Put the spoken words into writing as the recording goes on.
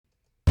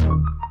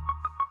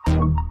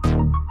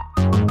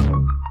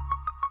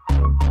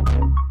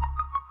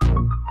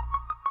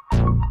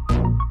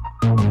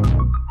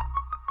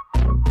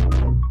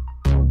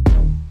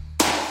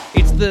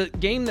the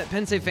game that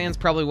Penn State fans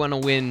probably want to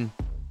win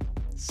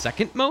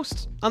second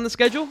most on the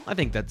schedule. I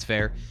think that's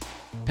fair.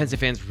 Penn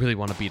State fans really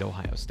want to beat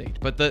Ohio State.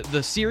 But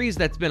the series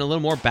that's been a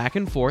little more back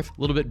and forth,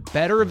 a little bit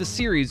better of a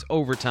series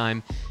over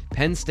time,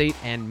 Penn State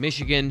and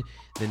Michigan,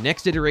 the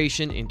next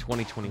iteration in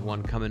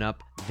 2021 coming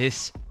up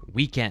this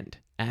weekend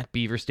at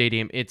Beaver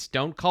Stadium.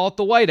 Don't call it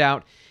the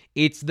whiteout,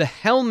 it's the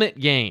helmet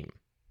game.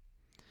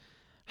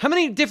 How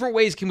many different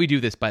ways can we do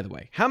this, by the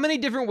way? How many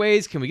different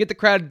ways can we get the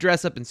crowd to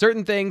dress up in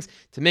certain things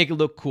to make it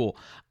look cool?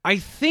 I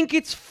think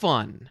it's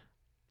fun.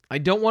 I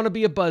don't want to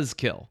be a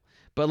buzzkill,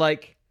 but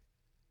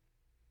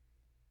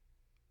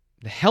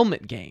the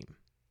helmet game.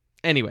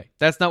 Anyway,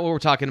 that's not what we're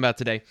talking about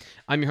today.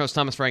 I'm your host,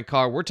 Thomas Frank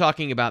Carr. We're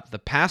talking about the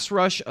pass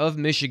rush of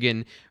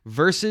Michigan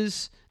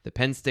versus the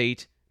Penn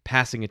State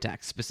passing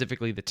attack,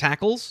 specifically the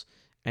tackles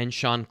and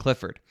Sean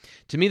Clifford.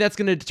 To me, that's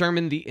going to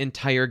determine the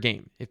entire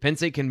game. If Penn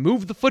State can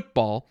move the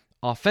football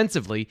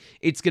offensively,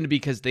 it's going to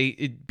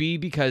be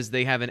because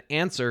they have an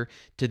answer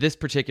to this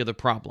particular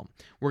problem.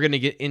 We're going to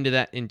get into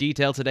that in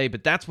detail today,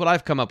 but that's what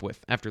I've come up with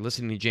after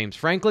listening to James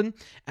Franklin,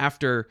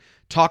 after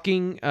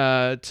talking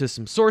to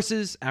some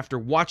sources, after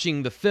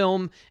watching the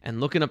film and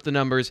looking up the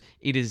numbers.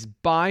 It is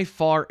by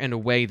far and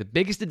away the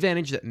biggest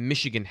advantage that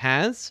Michigan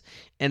has,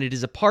 and it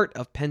is a part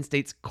of Penn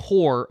State's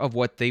core of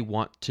what they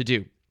want to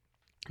do.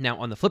 Now,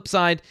 on the flip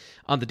side,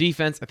 on the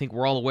defense, I think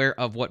we're all aware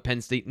of what Penn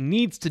State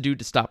needs to do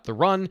to stop the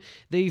run.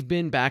 They've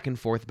been back and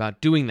forth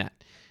about doing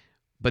that.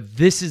 But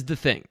this is the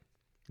thing.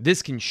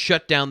 This can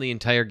shut down the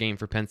entire game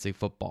for Penn State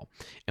football.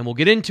 And we'll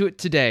get into it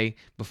today.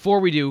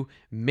 Before we do,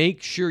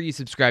 make sure you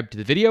subscribe to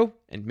the video,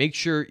 and make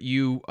sure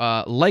you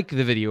like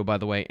the video, by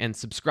the way, and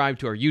subscribe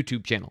to our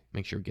YouTube channel.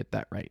 Make sure you get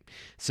that right.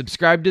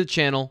 Subscribe to the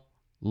channel,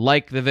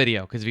 like the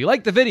video, because if you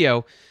like the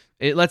video,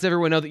 it lets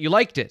everyone know that you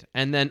liked it,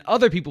 and then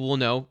other people will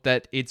know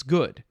that it's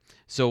good,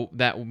 so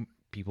that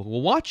people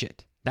will watch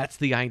it. That's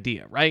the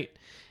idea, right?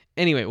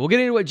 Anyway, we'll get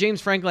into what James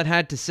Franklin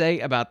had to say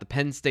about the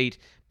Penn State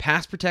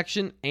pass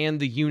protection and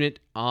the unit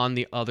on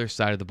the other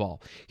side of the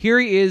ball. Here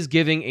he is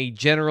giving a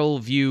general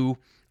view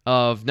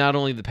of not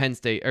only the Penn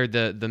State or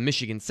the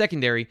Michigan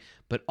secondary,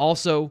 but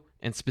also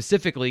and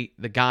specifically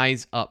the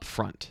guys up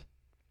front.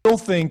 I still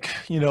think,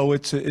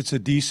 it's a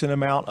decent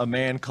amount of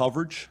man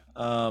coverage.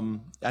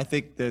 I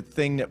think the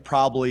thing that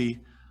probably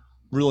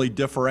really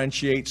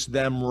differentiates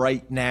them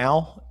right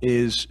now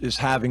is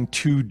having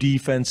two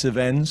defensive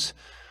ends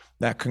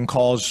that can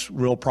cause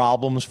real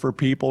problems for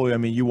people. I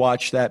mean, you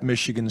watch that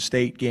Michigan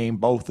State game,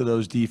 both of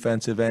those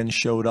defensive ends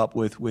showed up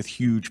with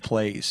huge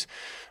plays.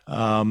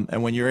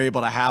 And when you're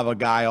able to have a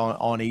guy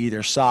on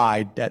either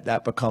side,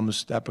 that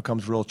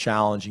becomes real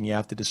challenging. You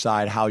have to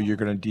decide how you're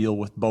going to deal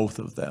with both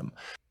of them.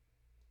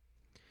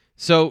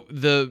 So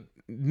the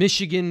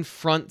Michigan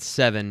front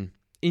seven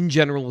in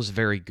general is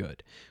very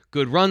good.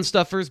 Good run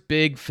stuffers,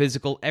 big,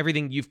 physical,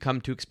 everything you've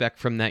come to expect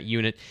from that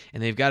unit.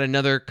 And they've got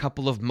another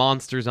couple of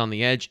monsters on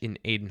the edge in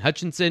Aiden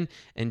Hutchinson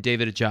and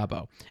David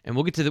Ajabo. And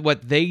we'll get to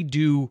what they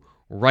do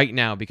right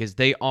now, because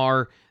they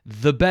are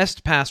the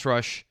best pass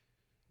rush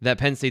that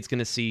Penn State's going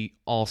to see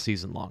all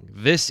season long.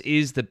 This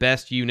is the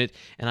best unit.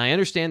 And I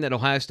understand that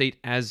Ohio State,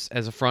 as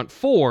a front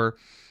four,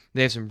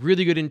 they have some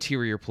really good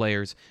interior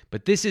players,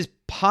 but this is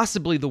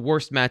possibly the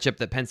worst matchup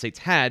that Penn State's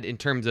had in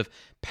terms of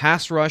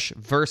pass rush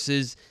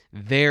versus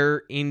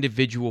their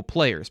individual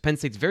players. Penn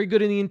State's very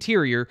good in the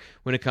interior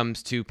when it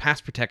comes to pass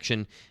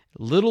protection,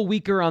 a little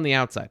weaker on the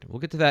outside. We'll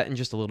get to that in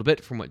just a little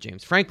bit from what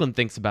James Franklin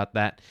thinks about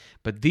that,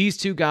 but these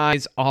two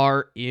guys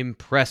are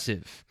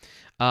impressive.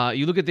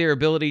 You look at their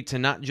ability to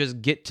not just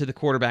get to the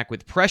quarterback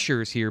with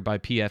pressures here by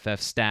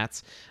PFF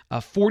stats.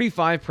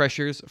 45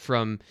 pressures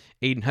from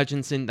Aiden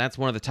Hutchinson. That's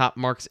one of the top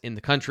marks in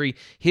the country.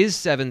 His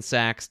 7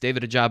 sacks.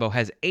 David Ajabo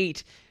has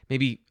 8.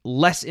 Maybe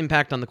less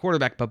impact on the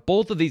quarterback, but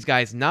both of these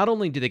guys, not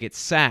only do they get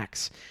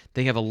sacks,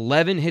 they have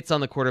 11 hits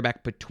on the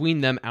quarterback between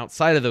them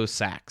outside of those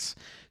sacks.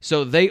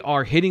 So they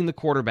are hitting the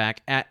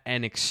quarterback at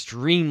an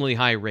extremely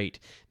high rate.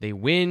 They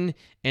win,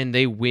 and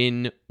they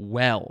win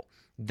well.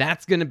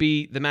 That's going to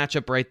be the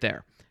matchup right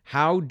there.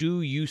 How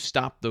do you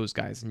stop those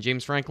guys? And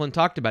James Franklin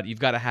talked about it. You've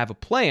got to have a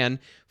plan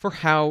for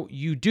how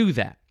you do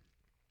that.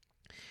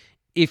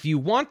 If you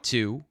want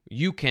to,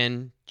 you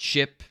can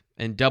chip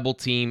and double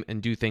team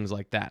and do things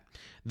like that.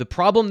 The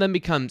problem then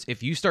becomes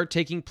if you start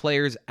taking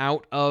players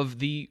out of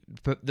the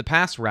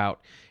pass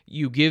route,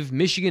 you give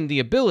Michigan the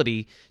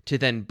ability to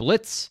then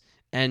blitz,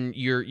 and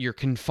you're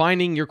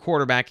confining your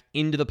quarterback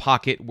into the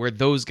pocket where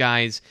those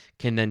guys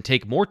can then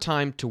take more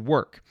time to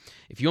work.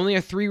 If you only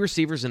have 3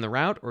 receivers in the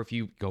route, or if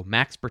you go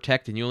max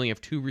protect and you only have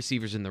 2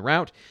 receivers in the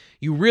route,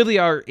 you really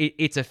are,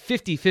 it's a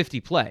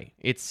 50-50 play.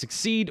 It's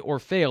succeed or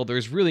fail.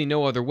 There's really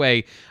no other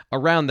way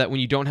around that when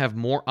you don't have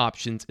more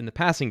options in the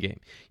passing game.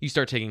 You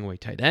start taking away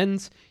tight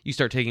ends, you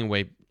start taking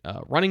away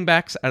running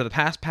backs out of the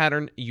pass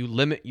pattern, you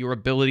limit your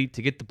ability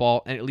to get the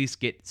ball and at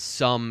least get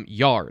some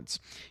yards.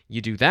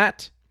 You do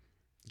that,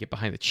 get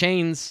behind the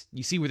chains,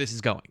 you see where this is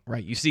going,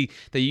 right? You see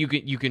that you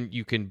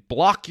can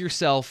block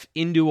yourself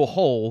into a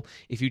hole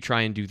if you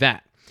try and do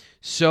that.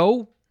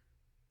 So,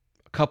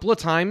 a couple of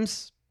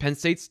times, Penn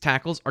State's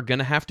tackles are going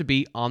to have to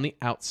be on the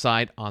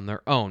outside on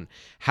their own.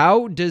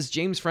 How does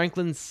James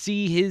Franklin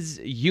see his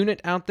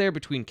unit out there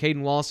between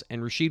Caden Wallace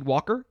and Rasheed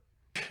Walker?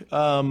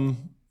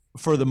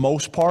 For the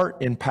most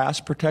part, in pass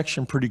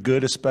protection, pretty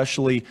good,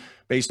 especially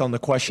based on the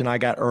question I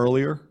got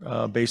earlier,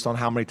 based on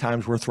how many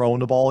times we're throwing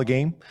the ball a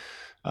game.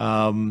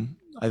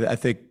 I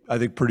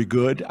think pretty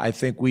good. I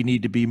think we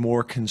need to be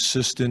more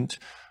consistent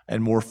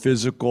and more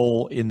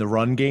physical in the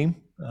run game.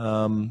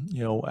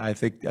 I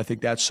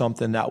think that's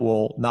something that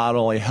will not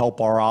only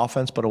help our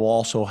offense, but it will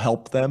also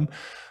help them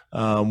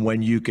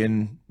when you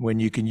can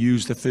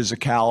use the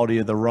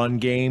physicality of the run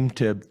game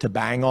to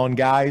bang on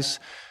guys.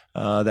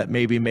 That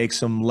maybe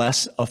makes them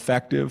less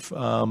effective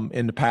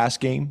in the pass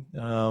game,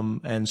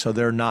 and so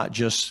they're not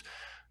just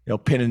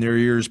pinning their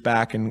ears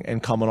back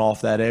and coming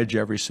off that edge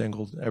every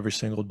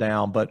single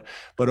down. But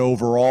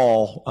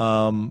overall,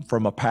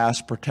 from a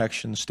pass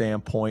protection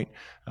standpoint,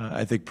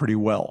 I think pretty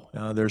well.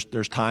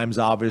 There's times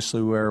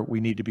obviously where we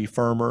need to be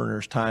firmer, and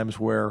there's times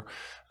where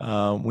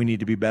we need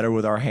to be better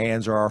with our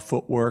hands or our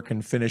footwork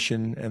and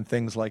finishing and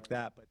things like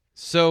that.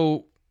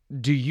 So,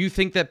 do you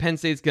think that Penn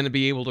State's going to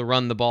be able to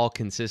run the ball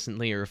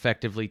consistently or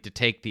effectively to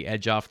take the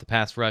edge off the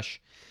pass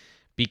rush?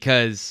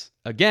 Because,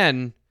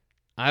 again,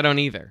 I don't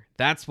either.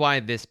 That's why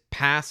this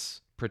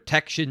pass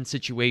protection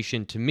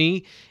situation, to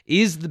me,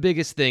 is the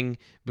biggest thing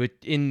but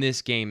in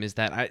this game, is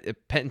that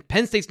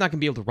Penn State's not going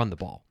to be able to run the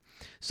ball.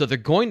 So they're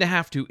going to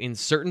have to, in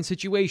certain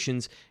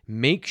situations,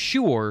 make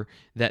sure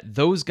that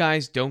those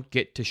guys don't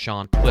get to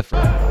Sean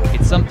Clifford.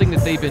 It's something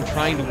that they've been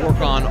trying to work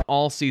on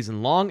all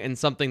season long, and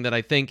something that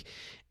I think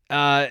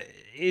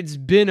it's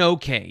been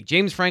okay.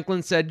 James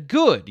Franklin said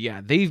good.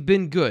 Yeah, they've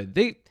been good.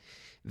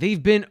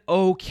 They've been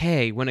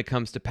okay when it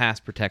comes to pass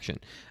protection,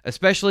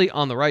 especially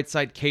on the right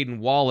side. Caden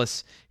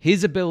Wallace,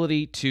 his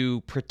ability to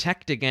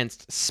protect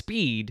against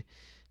speed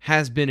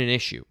has been an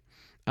issue.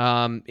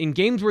 In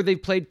games where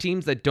they've played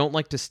teams that don't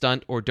like to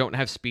stunt or don't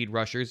have speed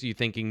rushers, you're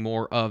thinking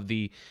more of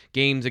the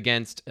games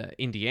against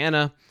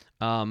Indiana.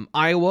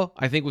 Iowa,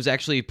 I think, was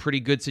actually a pretty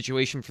good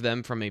situation for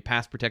them from a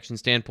pass protection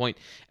standpoint.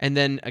 And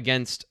then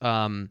against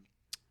Auburn,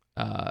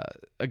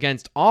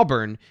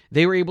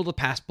 they were able to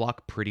pass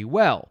block pretty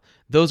well.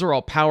 Those are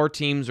all power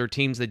teams or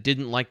teams that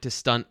didn't like to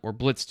stunt or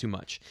blitz too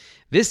much.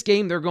 This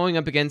game, they're going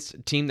up against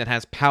a team that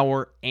has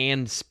power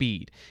and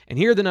speed. And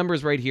here are the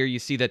numbers right here. You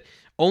see that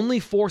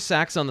only 4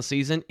 sacks on the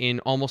season in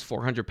almost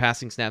 400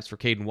 passing snaps for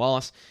Caden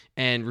Wallace,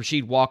 and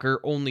Rasheed Walker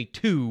only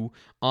 2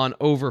 on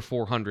over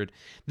 400.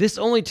 This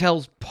only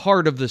tells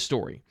part of the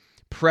story.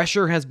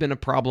 Pressure has been a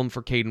problem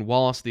for Caden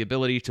Wallace, the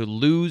ability to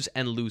lose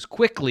and lose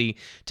quickly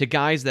to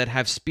guys that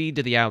have speed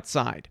to the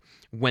outside.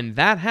 When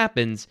that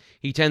happens,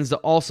 he tends to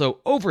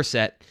also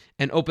overset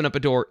and open up a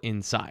door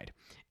inside.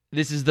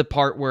 This is the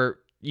part where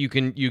you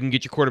can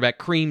get your quarterback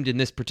creamed in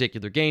this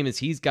particular game, is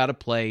he's got to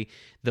play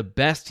the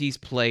best he's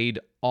played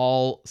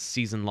all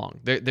season long.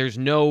 There's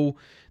no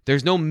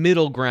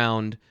middle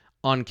ground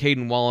on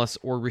Caden Wallace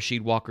or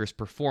Rasheed Walker's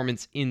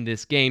performance in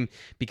this game,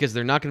 because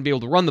they're not going to be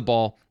able to run the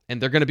ball,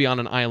 and they're going to be on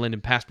an island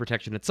in pass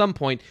protection at some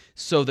point,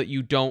 so that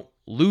you don't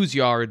lose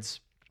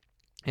yards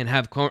and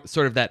have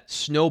sort of that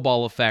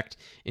snowball effect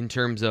in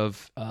terms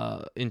of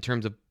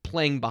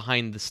playing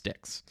behind the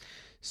sticks.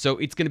 So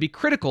it's going to be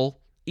critical.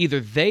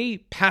 Either they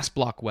pass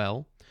block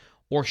well,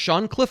 or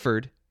Sean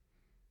Clifford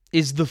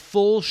is the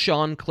full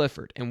Sean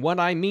Clifford. And what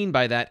I mean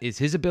by that is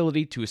his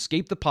ability to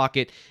escape the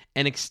pocket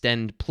and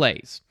extend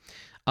plays.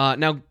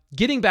 Now,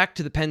 getting back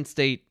to the Penn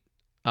State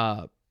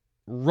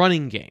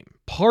running game,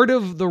 part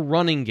of the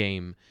running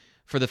game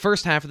for the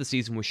first half of the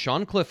season was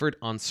Sean Clifford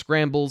on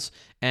scrambles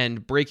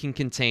and breaking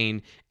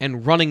contain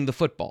and running the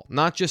football,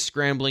 not just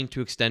scrambling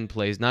to extend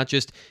plays, not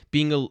just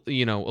being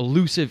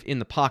elusive in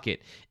the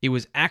pocket. It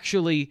was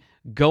actually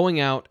going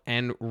out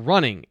and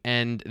running,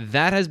 and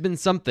that has been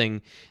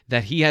something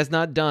that he has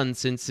not done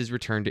since his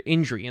return to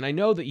injury. And I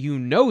know that you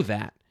know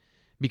that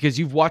because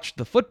you've watched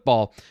the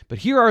football, but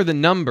here are the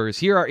numbers.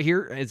 Here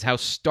is how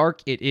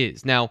stark it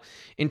is. Now,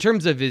 in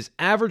terms of his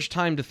average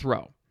time to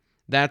throw,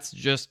 that's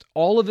just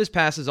all of his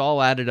passes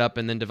all added up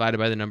and then divided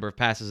by the number of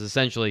passes,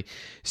 essentially.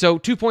 So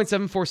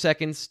 2.74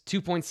 seconds,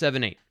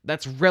 2.78.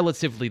 That's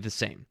relatively the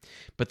same.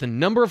 But the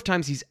number of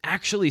times he's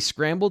actually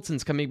scrambled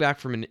since coming back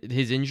from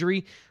his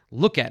injury,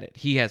 look at it.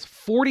 He has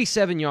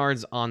 47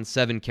 yards on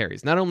 7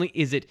 carries. Not only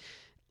is it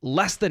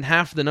less than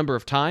half the number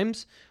of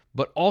times,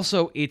 but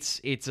also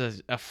it's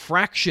a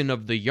fraction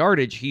of the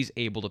yardage he's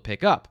able to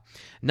pick up.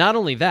 Not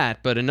only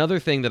that, but another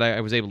thing that I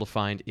was able to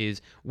find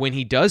is when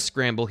he does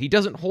scramble, he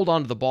doesn't hold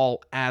on to the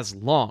ball as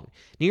long.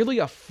 Nearly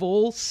a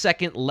full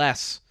second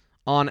less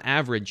on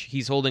average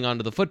he's holding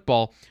onto the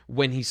football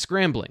when he's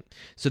scrambling.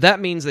 So that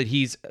means that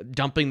he's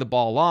dumping the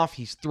ball off,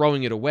 he's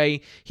throwing it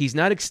away, he's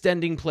not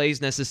extending plays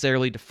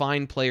necessarily to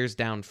find players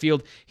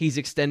downfield, he's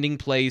extending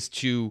plays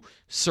to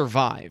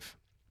survive.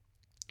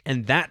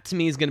 And that, to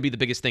me, is going to be the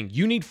biggest thing.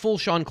 You need full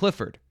Sean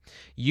Clifford.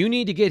 You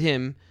need to get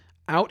him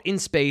out in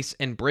space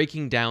and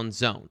breaking down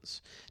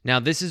zones. Now,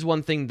 this is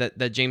one thing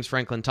that James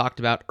Franklin talked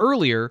about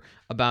earlier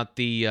about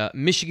the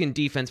Michigan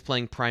defense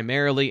playing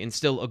primarily and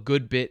still a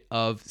good bit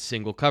of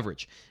single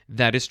coverage.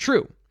 That is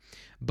true.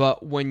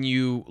 But when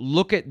you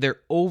look at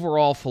their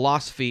overall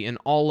philosophy and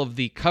all of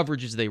the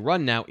coverages they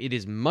run now, it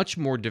is much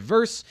more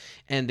diverse,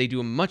 and they do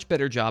a much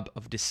better job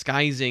of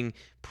disguising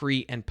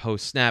pre- and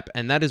post-snap.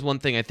 And that is one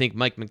thing I think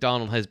Mike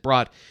Macdonald has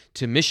brought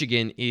to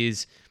Michigan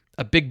is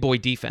a big boy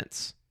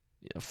defense.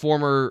 A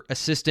former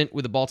assistant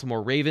with the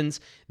Baltimore Ravens,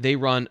 they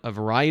run a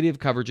variety of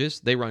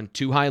coverages. They run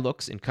 2 high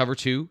looks in cover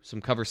 2,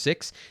 some cover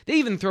 6. They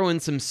even throw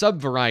in some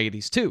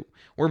sub-varieties too,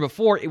 where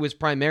before it was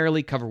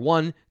primarily cover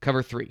 1,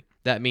 cover 3.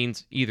 That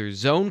means either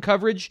zone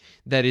coverage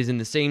that is in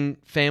the same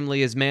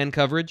family as man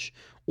coverage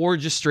or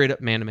just straight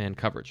up man-to-man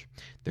coverage.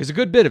 There's a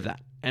good bit of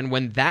that. And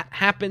when that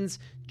happens,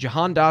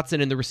 Jahan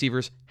Dotson and the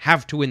receivers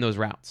have to win those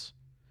routes.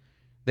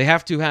 They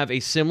have to have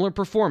a similar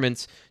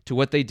performance to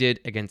what they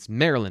did against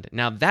Maryland.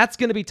 Now, that's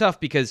going to be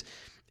tough because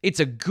it's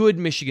a good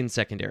Michigan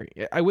secondary.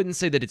 I wouldn't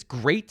say that it's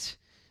great.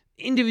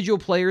 Individual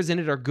players in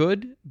it are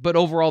good, but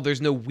overall, there's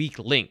no weak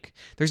link.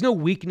 There's no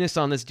weakness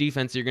on this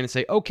defense. You're going to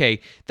say, okay,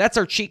 that's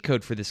our cheat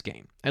code for this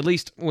game. At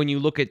least when you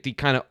look at the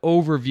kind of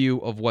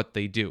overview of what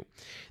they do.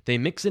 They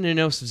mix in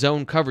enough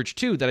zone coverage,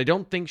 too, that I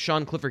don't think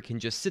Sean Clifford can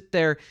just sit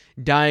there,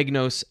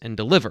 diagnose, and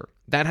deliver.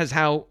 That's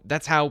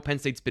how Penn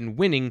State's been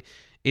winning,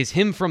 is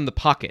him from the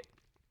pocket.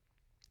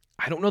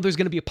 I don't know there's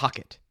going to be a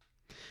pocket.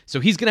 So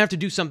he's going to have to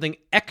do something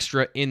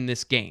extra in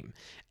this game.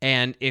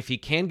 And if he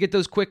can get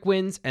those quick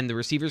wins and the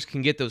receivers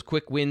can get those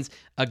quick wins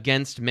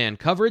against man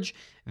coverage,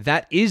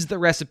 that is the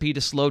recipe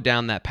to slow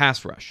down that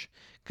pass rush.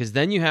 Because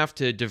then you have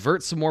to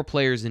divert some more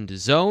players into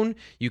zone.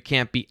 You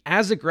can't be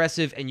as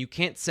aggressive and you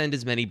can't send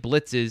as many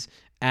blitzes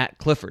at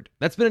Clifford.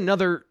 That's been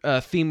another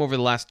theme over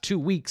the last 2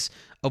 weeks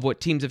of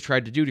what teams have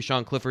tried to do to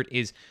Sean Clifford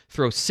is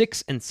throw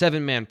 6- and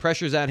 7-man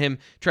pressures at him,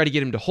 try to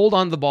get him to hold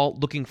on to the ball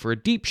looking for a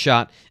deep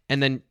shot,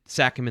 and then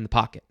sack him in the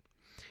pocket.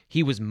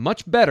 He was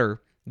much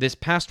better this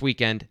past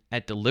weekend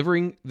at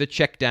delivering the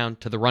check down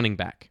to the running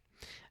back.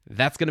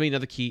 That's going to be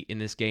another key in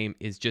this game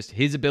is just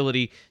his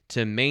ability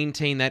to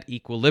maintain that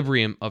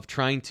equilibrium of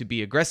trying to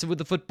be aggressive with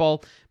the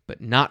football, but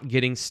not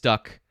getting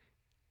stuck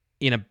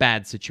in a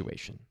bad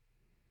situation.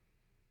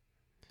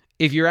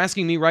 If you're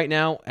asking me right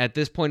now, at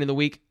this point in the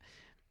week,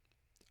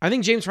 I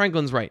think James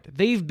Franklin's right.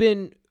 They've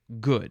been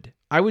good.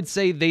 I would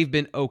say they've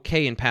been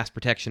okay in pass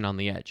protection on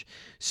the edge.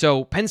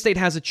 So Penn State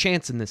has a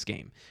chance in this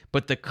game,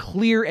 but the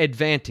clear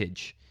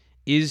advantage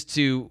is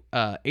to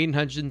Aiden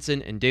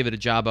Hutchinson and David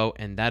Ajabo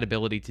and that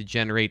ability to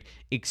generate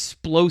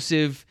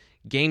explosive,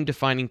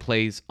 game-defining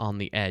plays on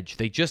the edge.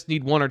 They just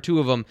need 1 or 2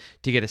 of them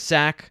to get a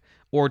sack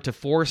or to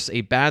force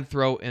a bad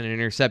throw and an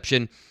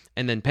interception,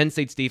 and then Penn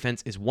State's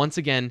defense is once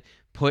again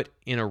put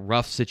in a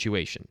rough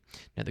situation.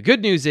 Now, the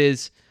good news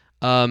is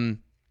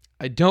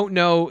I don't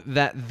know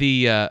that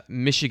the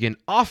Michigan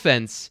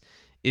offense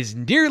is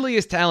nearly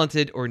as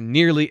talented or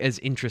nearly as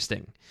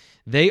interesting.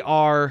 They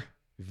are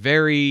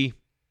very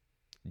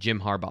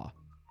Jim Harbaugh.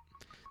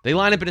 They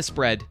line up in a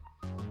spread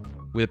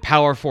with a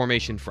power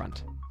formation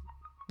front.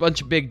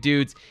 Bunch of big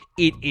dudes.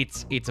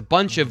 It's a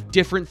bunch of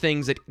different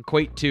things that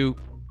equate to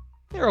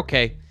they're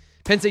okay.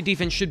 Penn State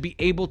defense should be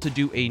able to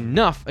do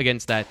enough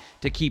against that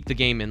to keep the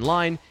game in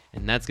line,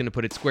 and that's going to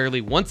put it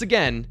squarely once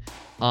again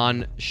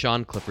on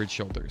Sean Clifford's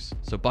shoulders.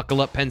 So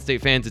buckle up, Penn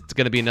State fans. It's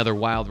going to be another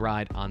wild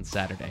ride on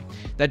Saturday.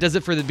 That does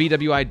it for the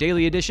BWI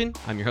Daily Edition.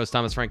 I'm your host,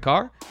 Thomas Frank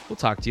Carr. We'll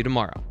talk to you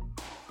tomorrow.